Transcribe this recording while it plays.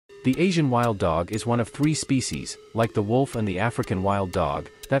The Asian wild dog is one of 3 species, like the wolf and the African wild dog,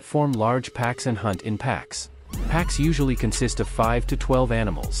 that form large packs and hunt in packs. Packs usually consist of 5 to 12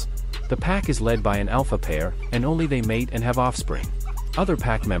 animals. The pack is led by an alpha pair, and only they mate and have offspring. Other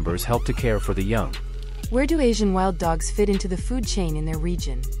pack members help to care for the young. Where do Asian wild dogs fit into the food chain in their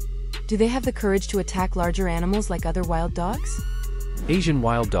region? Do they have the courage to attack larger animals like other wild dogs? Asian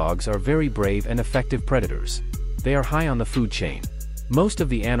wild dogs are very brave and effective predators. They are high on the food chain. Most of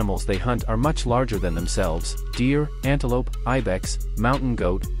the animals they hunt are much larger than themselves. Deer, antelope, ibex, mountain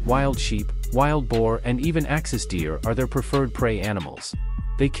goat, wild sheep, wild boar and even axis deer are their preferred prey animals.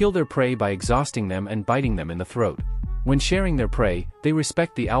 They kill their prey by exhausting them and biting them in the throat. When sharing their prey, they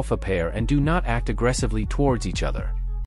respect the alpha pair and do not act aggressively towards each other.